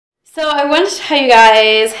So I wanted to tell you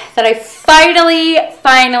guys that I finally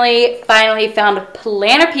found a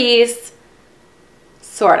planner piece,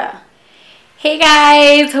 sorta. Hey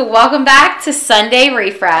guys, welcome back to Sunday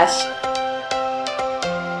Refresh.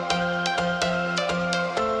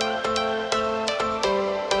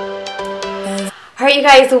 Alright you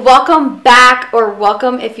guys, welcome back, or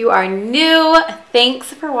welcome if you are new.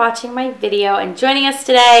 Thanks for watching my video and joining us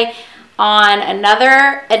today on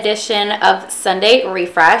another edition of Sunday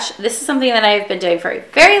Refresh. This is something that I've been doing for a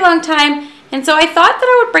very long time, and so I thought that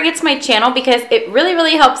I would bring it to my channel because it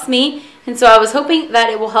really helps me, and so I was hoping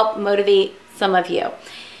that it will help motivate some of you.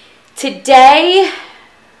 Today,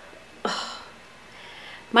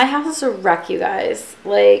 my house is a wreck, you guys.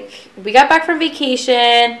 Like, we got back from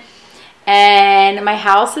vacation and my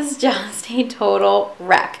house is just a total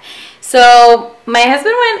wreck. So my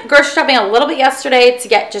husband went grocery shopping a little bit yesterday to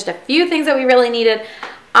get just a few things that we really needed.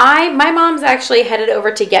 My mom's actually headed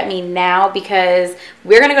over to get me now because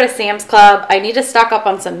we're going to go to Sam's Club. I need to stock up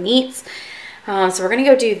on some meats. So we're going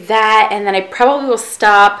to go do that, and then I probably will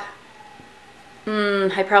stop.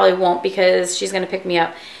 I probably won't because she's going to pick me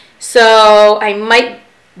up. So I might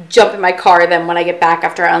jump in my car then when I get back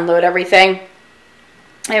after I unload everything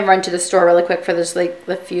and run to the store really quick for just like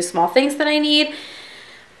the few small things that I need,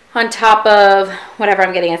 on top of whatever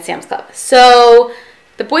I'm getting at Sam's Club. So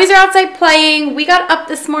the boys are outside playing. We got up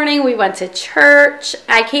this morning. We went to church.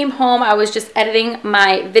 I came home. I was just editing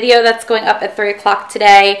my video that's going up at 3 o'clock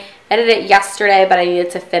today. Edited it yesterday, but I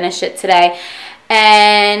needed to finish it today.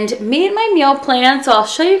 And made my meal plan. So I'll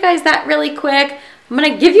show you guys that really quick. I'm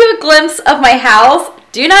going to give you a glimpse of my house.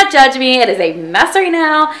 Do not judge me. It is a mess right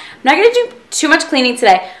now. I'm not going to do too much cleaning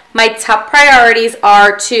today. My top priorities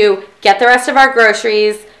are to get the rest of our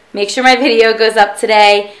groceries, make sure my video goes up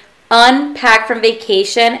today, unpack from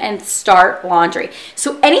vacation, and start laundry.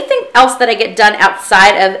 So anything else that I get done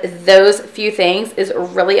outside of those few things is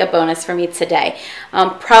really a bonus for me today.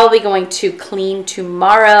 I'm probably going to clean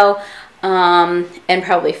tomorrow and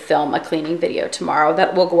probably film a cleaning video tomorrow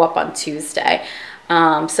that will go up on Tuesday.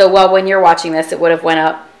 So well, when you're watching this, it would have went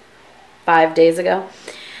up 5 days ago.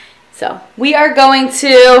 So we are going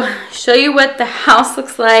to show you what the house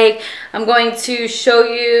looks like. I'm going to show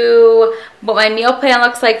you what my meal plan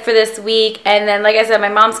looks like for this week. And then, like I said, my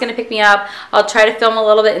mom's going to pick me up. I'll try to film a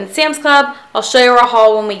little bit in Sam's Club. I'll show you our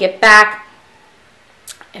haul when we get back.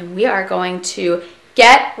 And we are going to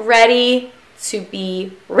get ready to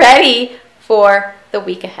be ready for the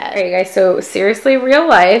week ahead. All right, you guys, so seriously, real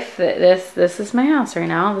life, this is my house right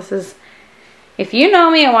now. This is... If you know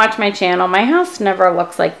me and watch my channel, my house never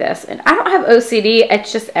looks like this. And I don't have OCD.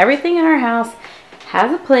 It's just everything in our house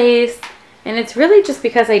has a place. And it's really just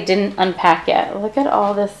because I didn't unpack yet. Look at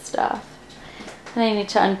all this stuff that I need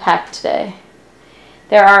to unpack today.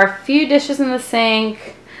 There are a few dishes in the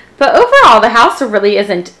sink. But overall, the house really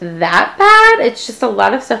isn't that bad. It's just a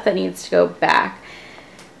lot of stuff that needs to go back.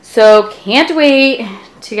 So can't wait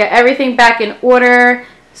to get everything back in order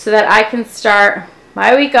so that I can start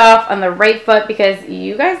my week off on the right foot, because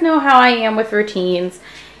you guys know how I am with routines.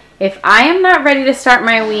 If I am not ready to start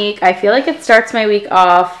my week, I feel like it starts my week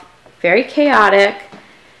off very chaotic.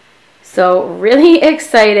 So really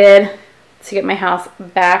excited to get my house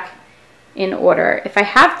back in order. If I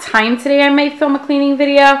have time today, I might film a cleaning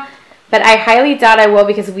video, but I highly doubt I will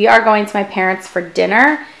because we are going to my parents for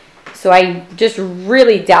dinner. So I just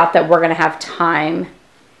really doubt that we're going to have time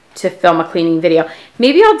to film a cleaning video.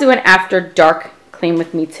 Maybe I'll do an after dark clean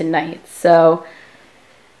with me tonight. So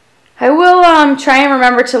I will try and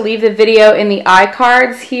remember to leave the video in the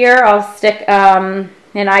iCards here. I'll stick an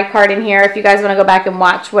iCard in here. If you guys want to go back and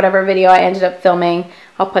watch whatever video I ended up filming,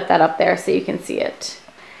 I'll put that up there so you can see it.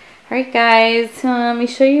 Alright guys, let me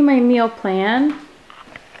show you my meal plan.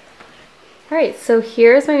 Alright, so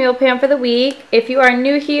here's my meal plan for the week. If you are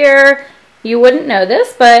new here, you wouldn't know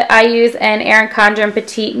this, but I use an Erin Condren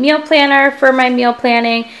Petite meal planner for my meal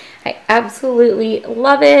planning. I absolutely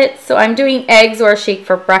love it. So I'm doing eggs or a shake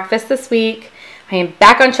for breakfast this week. I am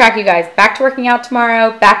back on track, you guys. Back to working out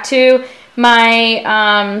tomorrow. Back to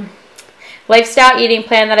my lifestyle eating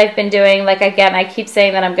plan that I've been doing. Like, again, I keep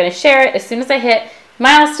saying that I'm going to share it. As soon as I hit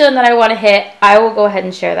milestone that I want to hit, I will go ahead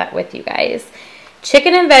and share that with you guys.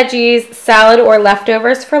 Chicken and veggies, salad or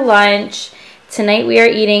leftovers for lunch. Tonight we are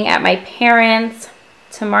eating at my parents'.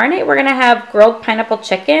 Tomorrow night we're going to have grilled pineapple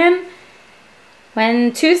chicken.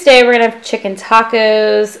 Tuesday we're going to have chicken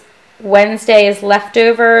tacos. Wednesday is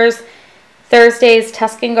leftovers. Thursday is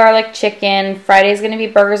Tuscan garlic chicken. Friday is going to be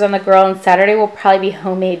burgers on the grill. And Saturday will probably be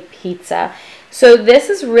homemade pizza. So this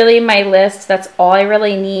is really my list. That's all I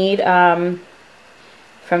really need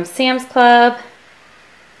from Sam's Club.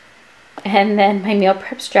 And then my meal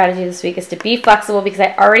prep strategy this week is to be flexible because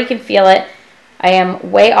I already can feel it. I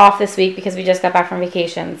am way off this week because we just got back from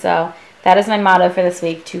vacation. So that is my motto for this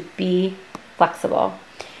week, to be flexible. All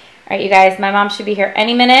right, you guys, my mom should be here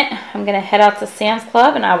any minute. I'm going to head out to Sam's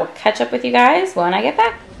Club and I will catch up with you guys when I get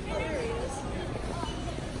back.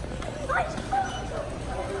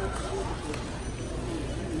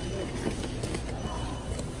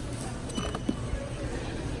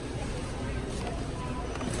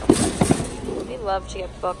 We love to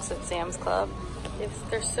get books at Sam's Club.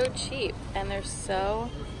 They're so cheap and there's so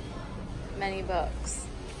many books.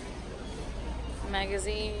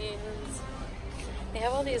 Magazines. They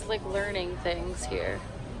have all these like learning things here.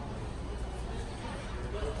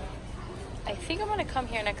 I think I'm gonna come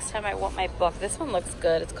here next time I want my book. This one looks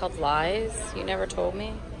good. It's called Lies You Never Told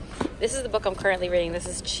Me. This is the book I'm currently reading. This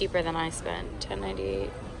is cheaper than I spent. $10.98.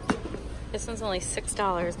 This one's only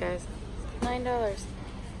 $6, guys. $9.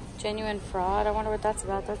 Genuine Fraud. I wonder what that's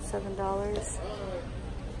about. That's $7.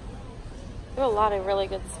 They have a lot of really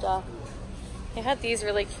good stuff. They had these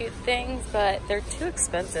really cute things, but they're too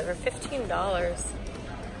expensive. They're $15.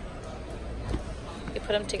 You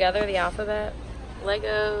put them together, the alphabet,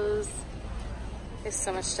 Legos. There's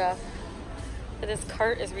so much stuff. But this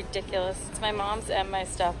cart is ridiculous. It's my mom's and my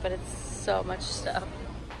stuff, but it's so much stuff.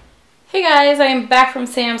 Hey guys, I am back from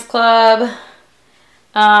Sam's Club.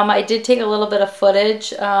 I did take a little bit of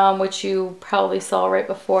footage, which you probably saw right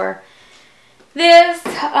before this.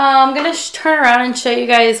 I'm going to turn around and show you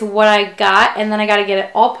guys what I got, and then I got to get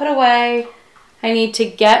it all put away. I need to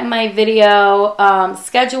get my video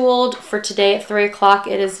scheduled for today at 3 o'clock.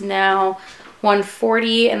 It is now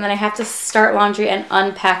 1:40, and then I have to start laundry and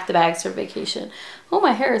unpack the bags for vacation. Oh,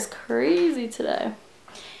 my hair is crazy today.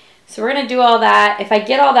 So we're going to do all that. If I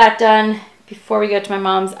get all that done before we go to my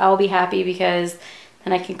mom's, I'll be happy because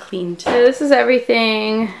then I can clean too. So this is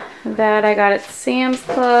everything that I got at Sam's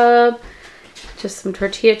Club. Just some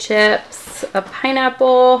tortilla chips, a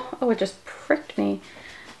pineapple. Oh, it just pricked me.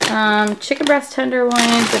 Chicken breast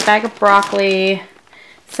tenderloins, a bag of broccoli,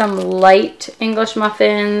 some light English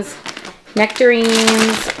muffins,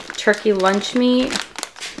 nectarines, turkey lunch meat,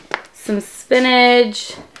 some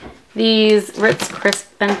spinach, these Ritz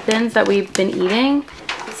Crisp Bentons that we've been eating,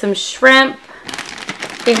 some shrimp.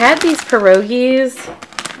 They had these pierogies.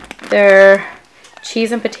 They're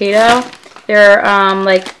cheese and potato. They're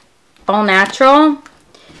like all natural,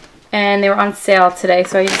 and they were on sale today,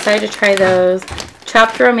 so I decided to try those.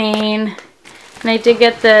 Chopped romaine, and I did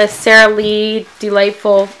get the Sara Lee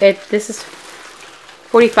Delightful. This is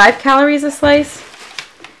 45 calories a slice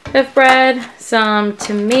of bread. Some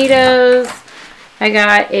tomatoes. I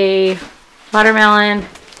got a watermelon. And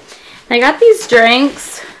I got these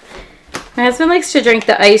drinks. My husband likes to drink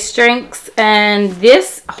the ice drinks, and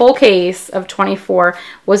this whole case of 24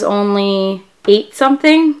 was only 8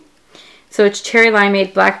 something. So it's cherry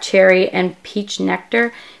limeade, black cherry, and peach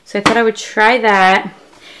nectar. So I thought I would try that.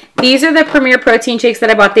 These are the Premier protein shakes that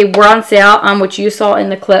I bought. They were on sale, which you saw in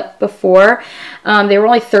the clip before. They were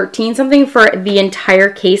only 13 something for the entire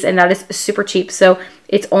case, and that is super cheap. So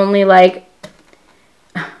it's only like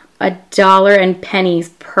 $1 and pennies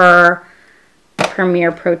per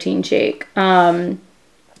Premier protein shake. I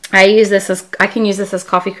can use this as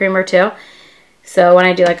coffee creamer too. So when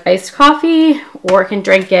I do like iced coffee, or I can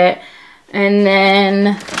drink it. And then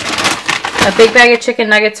a big bag of chicken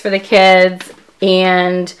nuggets for the kids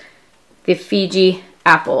and the Fiji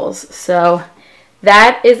apples. So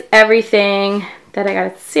that is everything that I got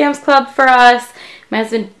at Sam's Club for us. My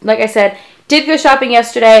husband, like I said, did go shopping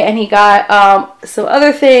yesterday, and he got some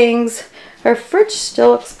other things. Our fridge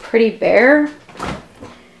still looks pretty bare.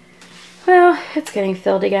 Well, it's getting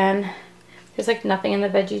filled again. There's like nothing in the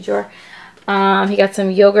veggie drawer. He got some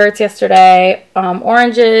yogurts yesterday,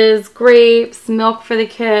 oranges, grapes, milk for the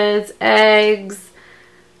kids, eggs,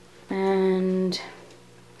 and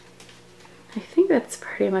I think that's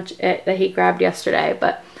pretty much it that he grabbed yesterday.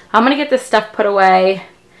 But I'm going to get this stuff put away,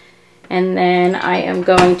 and then I am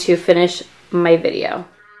going to finish my video.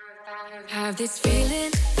 Have this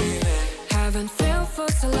feeling, haven't felt for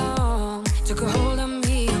so long, took a hold on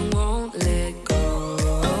me and won't let go.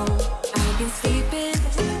 I've been sleeping,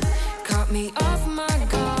 caught me off my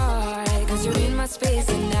guard, cause you're in my space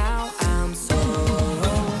and now I'm so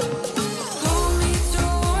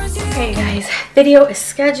okay guys, video is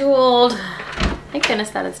scheduled. Thank goodness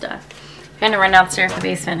that is done. I'm going to run downstairs to the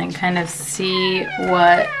basement and kind of see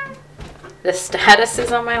what the status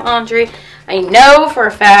is on my laundry. I know for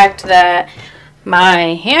a fact that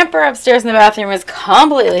my hamper upstairs in the bathroom is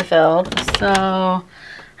completely filled, so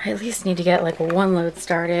I at least need to get like one load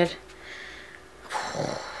started.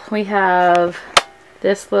 We have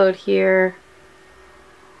this load here.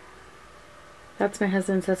 That's my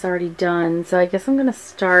husband's, that's already done. So I guess I'm gonna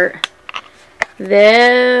start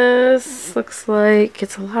this. Looks like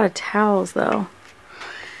it's a lot of towels though.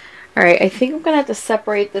 All right, I think I'm gonna have to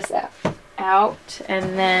separate this out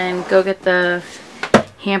and then go get the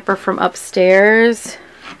hamper from upstairs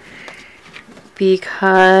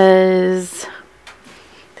because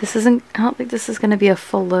this isn't, I don't think this is gonna be a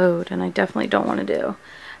full load, and I definitely don't want to do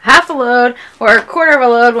half a load or a quarter of a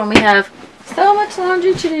load when we have so much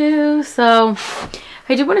laundry to do. So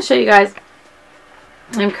I do want to show you guys,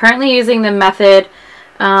 I'm currently using the method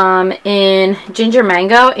in ginger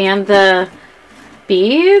mango and the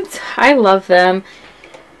beads. I love them,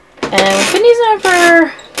 and we've been using them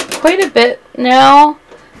for quite a bit now.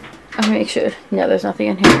 I'm gonna make sure, no, there's nothing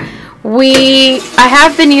in here. I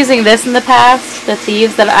have been using this in the past, the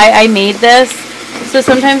thieves that I made this, so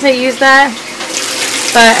sometimes I use that,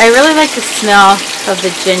 but I really like the smell of the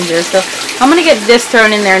ginger, so I'm gonna get this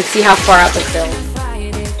thrown in there and see how far out this goes.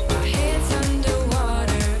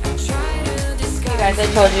 You guys, I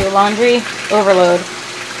told you, laundry overload.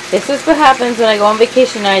 This is what happens when I go on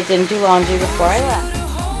vacation and I didn't do laundry before I left.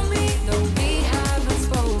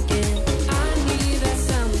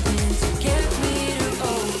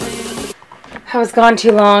 I was gone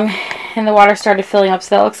too long and the water started filling up,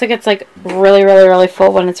 so that looks like it's like really, really, really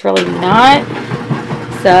full when it's really not.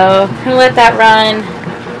 So I'm gonna let that run.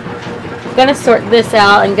 I'm gonna sort this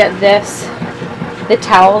out and get the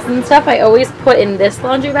towels and stuff I always put in this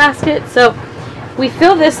laundry basket. So we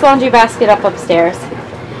fill this laundry basket up upstairs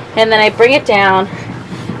and then I bring it down.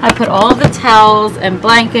 I put all of the towels and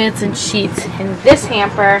blankets and sheets in this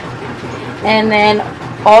hamper, and then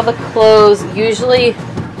all the clothes usually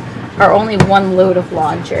are only one load of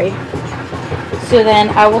laundry. So then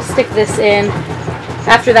I will stick this in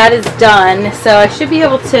after that is done. So I should be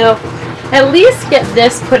able to at least get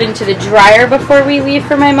this put into the dryer before we leave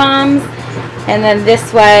for my mom's, and then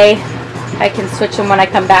this way I can switch them when I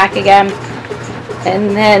come back again, and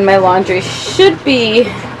then my laundry should be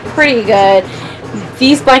pretty good.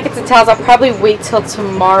 These blankets and towels I'll probably wait till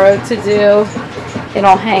tomorrow to do, and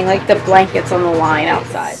I'll hang like the blankets on the line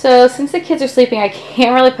outside. So since the kids are sleeping, I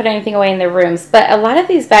can't really put anything away in their rooms, but a lot of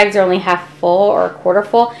these bags are only half full or a quarter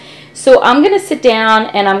full. So I'm going to sit down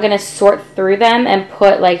and I'm going to sort through them and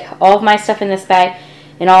put like all of my stuff in this bag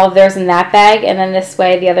and all of theirs in that bag, and then this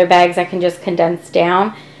way the other bags I can just condense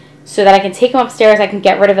down so that I can take them upstairs. I can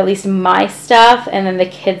get rid of at least my stuff, and then the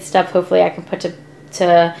kids' stuff hopefully I can put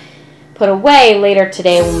away later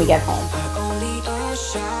today when we get home.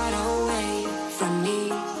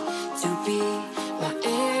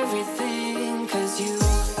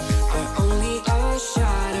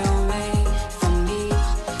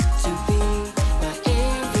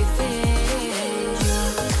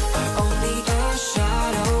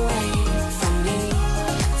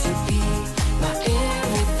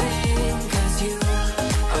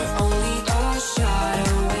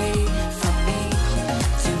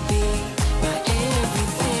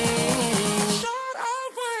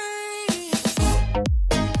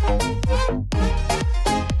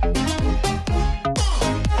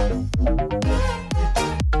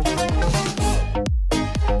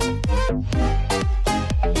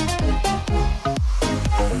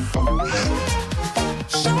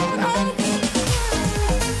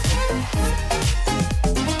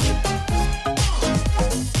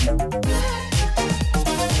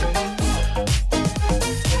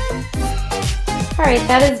 Alright,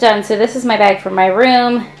 that is done. So this is my bag for my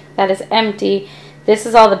room. That is empty. This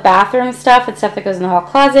is all the bathroom stuff and stuff that goes in the hall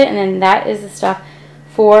closet, and then that is the stuff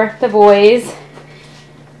for the boys.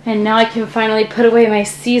 And now I can finally put away my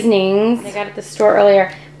seasonings I got at the store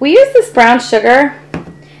earlier. We use this brown sugar. I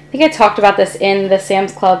think I talked about this in the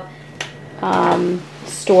Sam's Club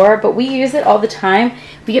store, but we use it all the time.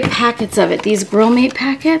 We get packets of it. These Grill Mate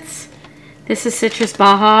packets. This is Citrus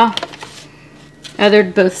Baja. Oh, they're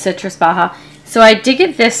both Citrus Baja. So I did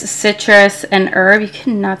get this citrus and herb. You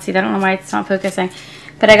cannot see that. I don't know why it's not focusing.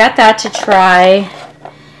 But I got that to try.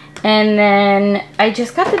 And then I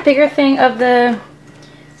just got the bigger thing of the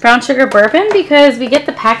brown sugar bourbon because we get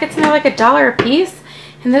the packets and they're like $1 a piece.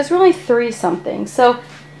 And those were only 3 something. So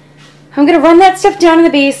I'm going to run that stuff down in the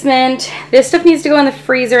basement. This stuff needs to go in the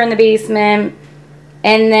freezer in the basement.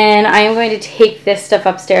 And then I am going to take this stuff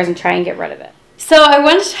upstairs and try and get rid of it. So I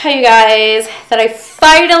wanted to tell you guys that I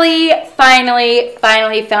finally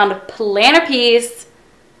found a planner piece,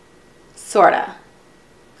 sorta.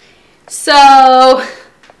 So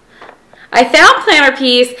I found planner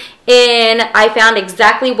piece, and I found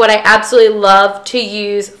exactly what I absolutely love to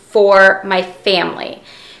use for my family.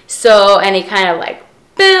 So any kind of like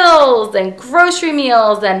bills and grocery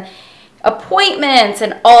meals and appointments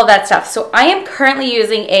and all of that stuff. So I am currently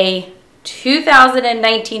using a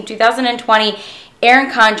 2019-2020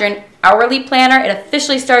 Erin Condren hourly planner. It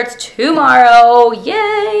officially starts tomorrow.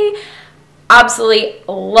 Yay! Absolutely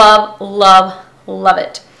love, love, love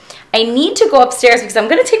it. I need to go upstairs because I'm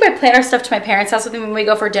going to take my planner stuff to my parents' house with me when we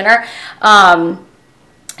go for dinner.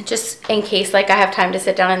 Just in case like I have time to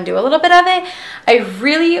sit down and do a little bit of it. I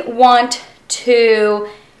really want to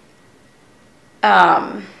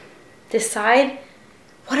decide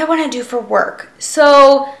what I want to do for work.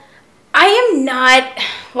 So I am not,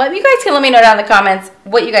 you guys can let me know down in the comments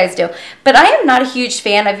what you guys do, but I am not a huge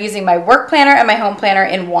fan of using my work planner and my home planner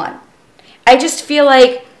in one. I just feel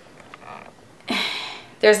like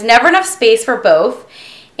there's never enough space for both,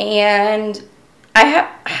 and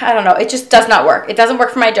I don't know, it just does not work. It doesn't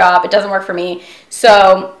work for my job. It doesn't work for me.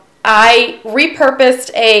 So I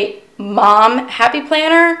repurposed a mom happy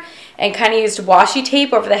planner and kind of used washi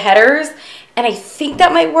tape over the headers, and I think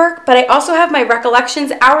that might work. But I also have my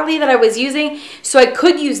recollections hourly that I was using, so I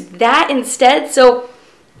could use that instead. So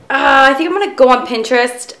I think I'm gonna go on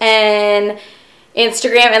Pinterest and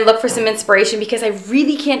Instagram and look for some inspiration because I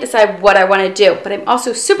really can't decide what I want to do. But I'm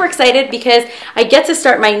also super excited because I get to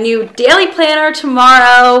start my new daily planner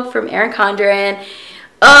tomorrow from Erin Condren. You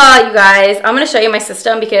guys, I'm going to show you my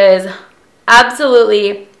system because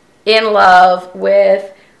absolutely in love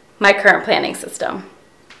with my current planning system.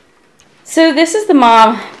 So this is the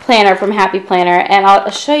mom planner from Happy Planner, and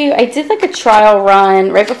I'll show you. I did like a trial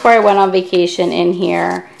run right before I went on vacation in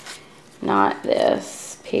here. Not this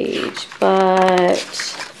page, but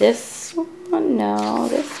this one, no,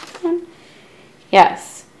 this one,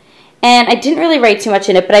 yes. And I didn't really write too much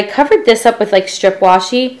in it, but I covered this up with like strip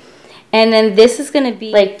washi, and then this is going to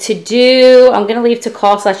be like to do. I'm going to leave to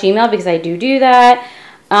call/email because I do that,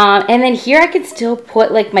 and then here I could still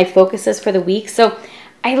put like my focuses for the week. So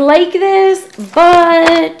I like this,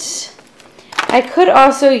 but I could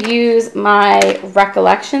also use my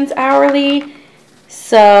recollections hourly.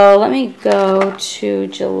 So let me go to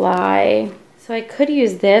July. So I could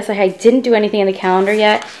use this. I didn't do anything in the calendar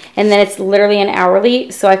yet. And then it's literally an hourly.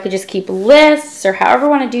 So I could just keep lists or however I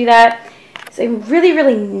want to do that. So I'm really,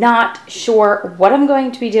 really not sure what I'm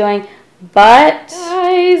going to be doing. But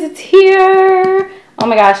guys, it's here. Oh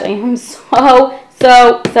my gosh, I am so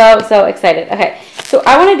excited. Okay, so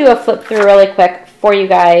I want to do a flip through really quick for you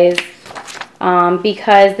guys.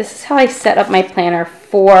 Because this is how I set up my planner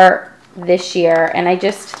for this year, and I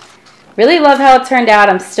just really love how it turned out.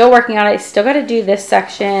 I'm still working on it. I still got to do this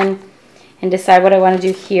section and decide what I want to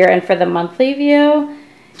do here and for the monthly view,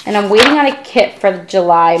 and I'm waiting on a kit for the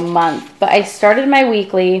July month, but I started my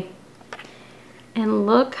weekly, and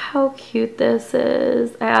look how cute this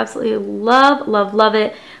is. I absolutely love, love, love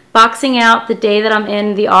it. Boxing out the day that I'm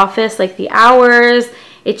in the office, like the hours.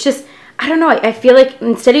 It's just, I don't know, I feel like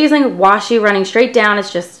instead of using washi running straight down,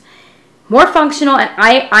 it's just more functional, and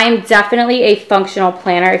I am definitely a functional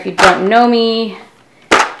planner. If you don't know me,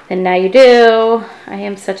 then now you do. I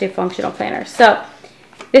am such a functional planner. So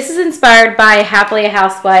this is inspired by Happily a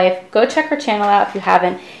Housewife. Go check her channel out if you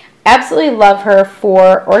haven't. Absolutely love her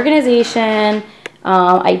for organization,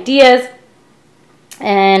 ideas,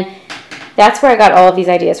 and that's where I got all of these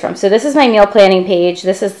ideas from. So this is my meal planning page.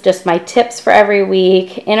 This is just my tips for every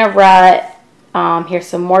week. In a rut. Here's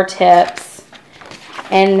some more tips.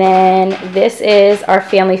 And then this is our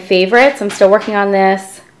family favorites. I'm still working on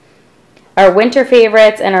this. Our winter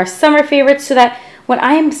favorites and our summer favorites, so that when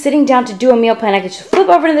I am sitting down to do a meal plan, I can just flip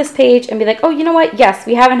over to this page and be like, oh, you know what? Yes,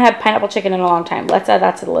 we haven't had pineapple chicken in a long time. Let's add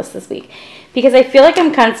that to the list this week. Because I feel like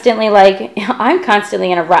I'm constantly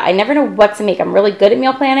in a rut. I never know what to make. I'm really good at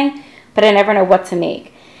meal planning, but I never know what to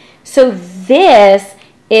make. So this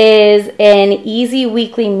is an easy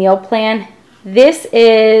weekly meal plan. This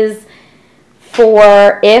is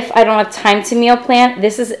for if I don't have time to meal plan.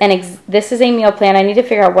 This is a meal plan. I need to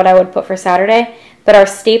figure out what I would put for Saturday, but our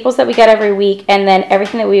staples that we get every week, and then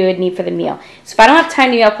everything that we would need for the meal. So if I don't have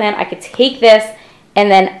time to meal plan, I could take this, and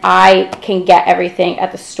then I can get everything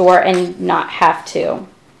at the store and not have to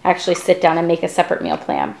actually sit down and make a separate meal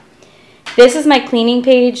plan. This is my cleaning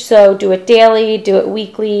page, so do it daily, do it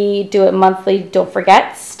weekly, do it monthly. Don't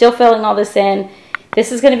forget, still filling all this in.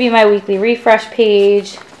 This is going to be my weekly refresh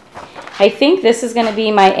page. I think this is going to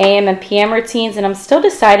be my AM and PM routines, and I'm still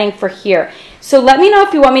deciding for here. So let me know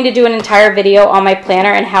if you want me to do an entire video on my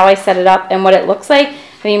planner and how I set it up and what it looks like.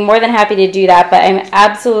 I'd be more than happy to do that, but I'm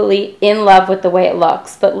absolutely in love with the way it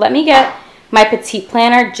looks. But let me get my petite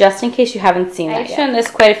planner just in case you haven't seen that yet. I've shown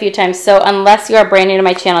this quite a few times, so unless you are brand new to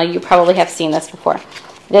my channel, you probably have seen this before.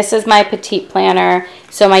 This is my petite planner.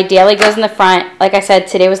 So my daily goes in the front. Like I said,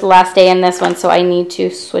 today was the last day in this one, so I need to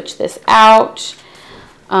switch this out.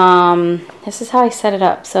 This is how I set it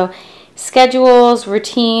up. So schedules,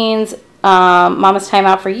 routines, Mama's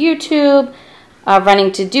Timeout for YouTube,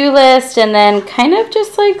 running to-do list, and then kind of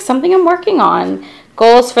just like something I'm working on.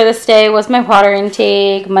 Goals for this day was my water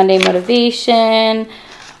intake, Monday motivation.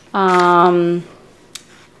 Sometimes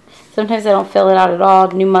I don't fill it out at all.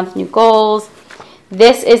 New month, new goals.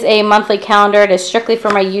 This is a monthly calendar. It is strictly for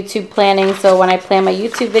my YouTube planning. So when I plan my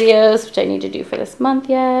YouTube videos, which I need to do for this month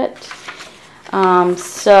yet.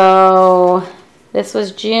 So this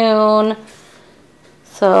was June.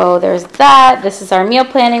 So there's that. This is our meal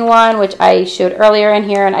planning one, which I showed earlier in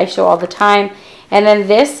here and I show all the time. And then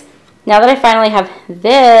this, now that I finally have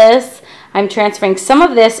this, I'm transferring some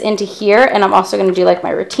of this into here, and I'm also going to do like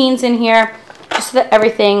my routines in here, just so that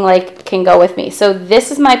everything like can go with me. So this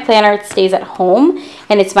is my planner. It stays at home,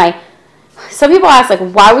 and it's my, some people ask like,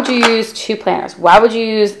 why would you use two planners? Why would you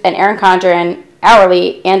use an Erin Condren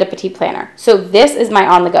hourly and a petite planner? So this is my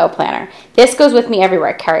on-the-go planner. This goes with me everywhere.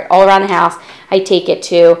 I carry it all around the house. I take it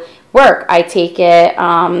to work. I take it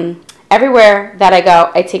everywhere that I go.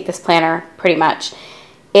 I take this planner pretty much.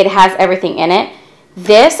 It has everything in it.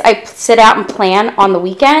 This I sit out and plan on the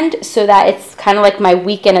weekend so that it's kind of like my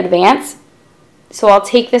week in advance. So I'll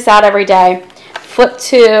take this out every day, flip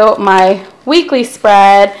to my weekly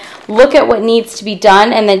spread, look at what needs to be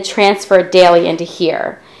done, and then transfer it daily into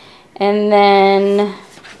here. And then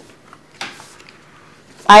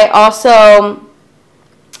I also,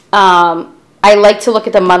 I like to look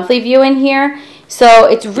at the monthly view in here. So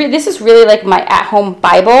it's this is really like my at-home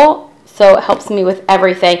Bible. So it helps me with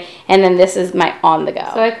everything. And then this is my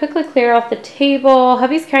on-the-go. So I quickly clear off the table.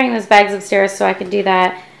 Hubby's carrying those bags upstairs so I can do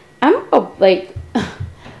that. I'm like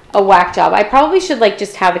a whack job. I probably should like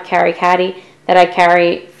just have a carry caddy that I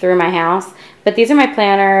carry through my house. But these are my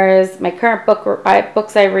planners, my current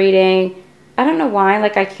books I'm reading. I don't know why.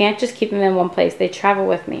 Like I can't just keep them in one place. They travel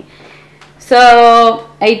with me. So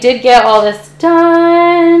I did get all this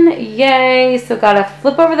done. Yay. So gotta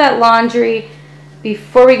flip over that laundry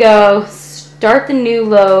before we go. Start the new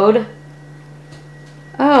load.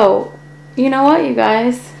 Oh, you know what, you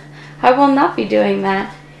guys? I will not be doing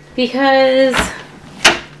that because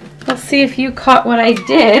let's see if you caught what I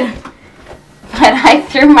did. But I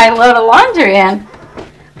threw my load of laundry in.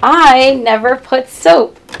 I never put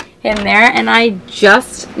soap in there and I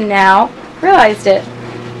just now realized it.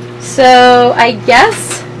 So I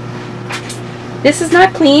guess this is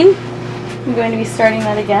not clean. I'm going to be starting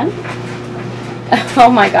that again.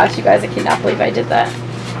 Oh my gosh, you guys, I cannot believe I did that.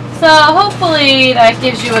 So hopefully that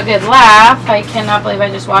gives you a good laugh. I cannot believe I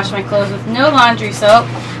just washed my clothes with no laundry soap.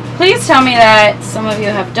 Please tell me that some of you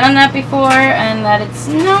have done that before and that it's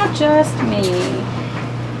not just me.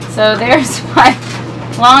 So there's my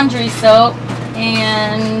laundry soap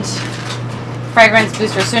and fragrance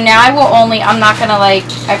booster. So now I will only, I'm not gonna like,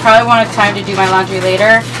 I probably won't have time to do my laundry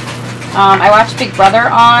later. I watch Big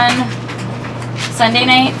Brother on Sunday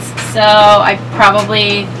nights, so I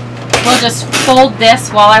probably will just fold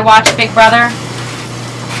this while I watch Big Brother,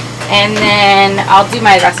 and then I'll do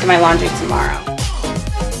my rest of my laundry tomorrow.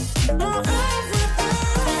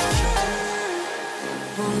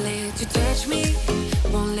 Won't let you touch me,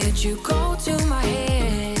 won't let you go to my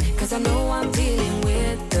head, 'cause I know I'm dealing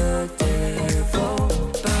with the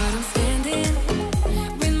devil. But I'm standing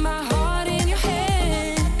with my heart in your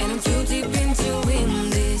hand, and I'm too deep into in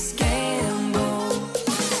this gamble.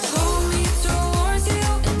 Pull me towards you,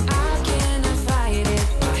 and I cannot fight it.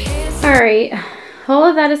 My hands. Alright, all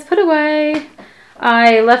of that is put away.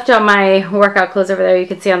 I left out my workout clothes over there, you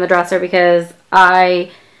can see on the dresser, because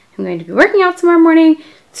I am going to be working out tomorrow morning.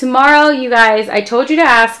 Tomorrow, you guys, I told you to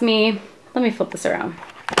ask me, let me flip this around.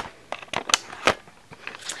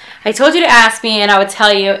 I told you to ask me and I would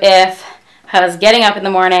tell you if I was getting up in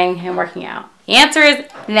the morning and working out. The answer is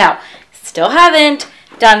no. Still haven't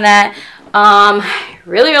done that. I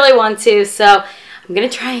really, really want to, so I'm going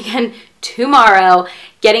to try again tomorrow.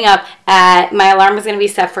 Getting up at, my alarm is going to be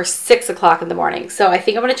set for 6 o'clock in the morning. So I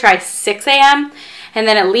think I'm going to try 6 a.m. and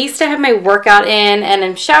then at least I have my workout in and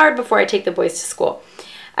I'm showered before I take the boys to school.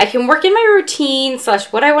 I can work in my routine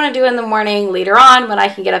 / what I want to do in the morning later on when I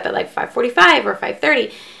can get up at like 5:45 or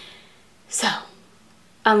 5:30. So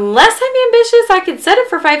unless I'm ambitious, I could set it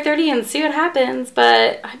for 5:30 and see what happens,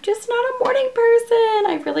 but I'm just not a morning person.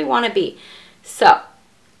 I really want to be. So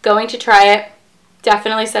going to try it.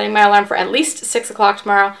 Definitely setting my alarm for at least 6 o'clock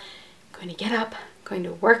tomorrow. Going to get up, going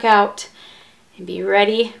to work out, and be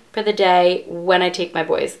ready for the day when I take my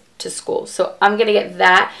boys to school. So I'm going to get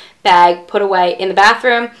that bag put away in the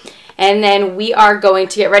bathroom, And then we are going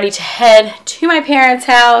to get ready to head to my parents'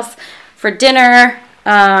 house for dinner.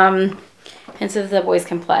 And so that the boys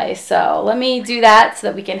can play. So let me do that so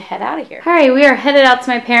that we can head out of here. All right, we are headed out to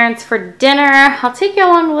my parents for dinner. I'll take you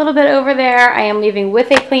along a little bit over there. I am leaving with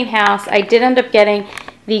a clean house. I did end up getting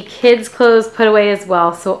the kids' clothes put away as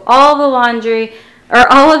well. So all the laundry,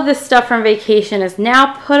 or all of this stuff from vacation is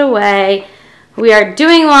now put away. We are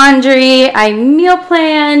doing laundry. I meal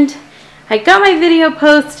planned. I got my video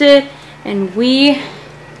posted, and we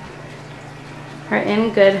are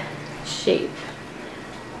in good shape.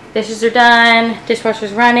 Dishes are done,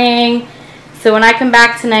 dishwasher's running. So when I come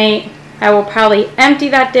back tonight, I will probably empty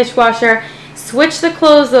that dishwasher, switch the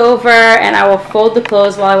clothes over, and I will fold the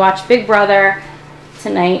clothes while I watch Big Brother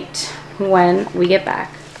tonight when we get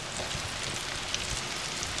back.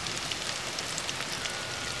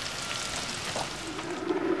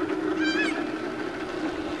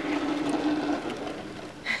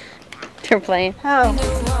 They're playing. Oh.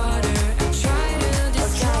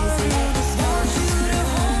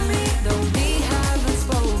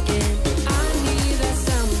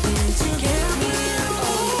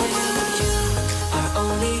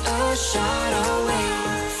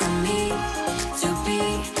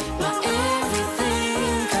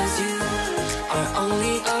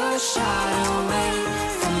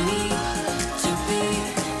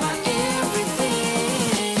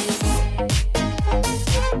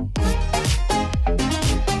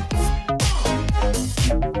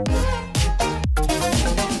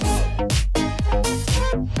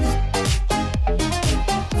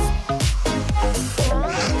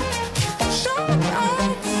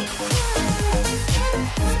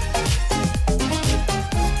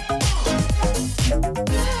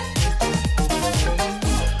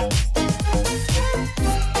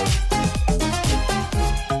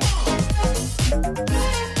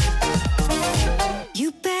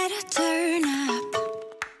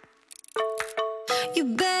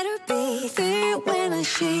 You better be there when I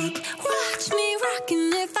shake. Watch me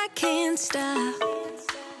rocking if I can't stop.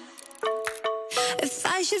 If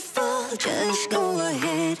I should fall, just go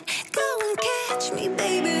ahead. Go and catch me,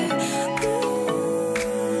 baby. Ooh,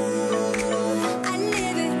 I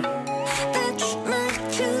live it. That's my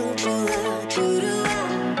true to love, true to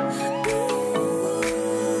love. Ooh,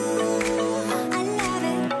 I love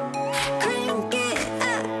it. Crank it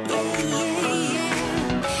up, yeah, yeah, yeah.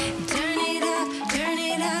 Turn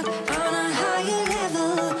it up on a higher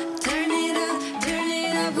level. Turn it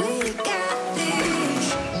up, we got this.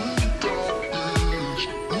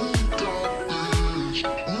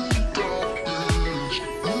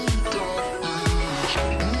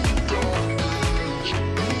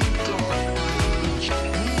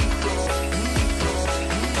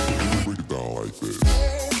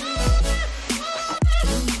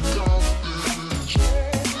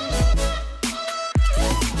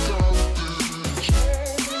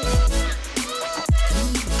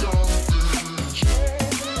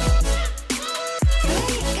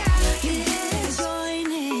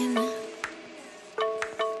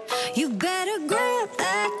 You better grab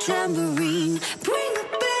that tambourine. Bring the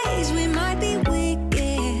bass, we might be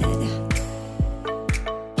wicked.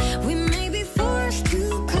 We may be forced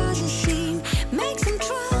to cause a scene. Make some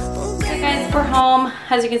trouble, baby. Hey guys, we're home.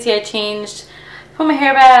 As you can see, I changed, put my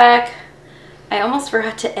hair back. I almost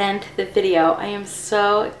forgot to end the video. I am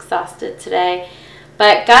so exhausted today,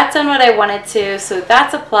 but got done what I wanted to, so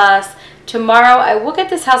that's a plus. Tomorrow I will get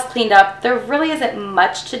this house cleaned up. There really isn't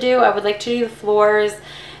much to do. I would like to do the floors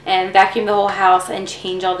and vacuum the whole house and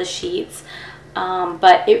change all the sheets,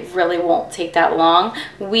 but it really won't take that long.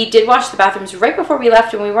 We did wash the bathrooms right before we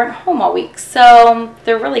left and we weren't home all week, so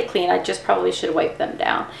they're really clean. I just probably should wipe them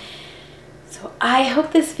down. So I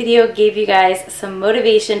hope this video gave you guys some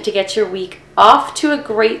motivation to get your week off to a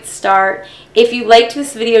great start. If you liked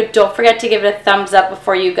this video, don't forget to give it a thumbs up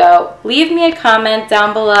before you go. Leave me a comment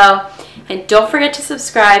down below. And don't forget to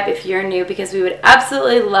subscribe if you're new, because we would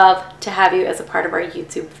absolutely love to have you as a part of our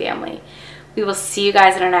YouTube family. We will see you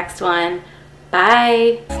guys in our next one.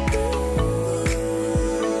 Bye.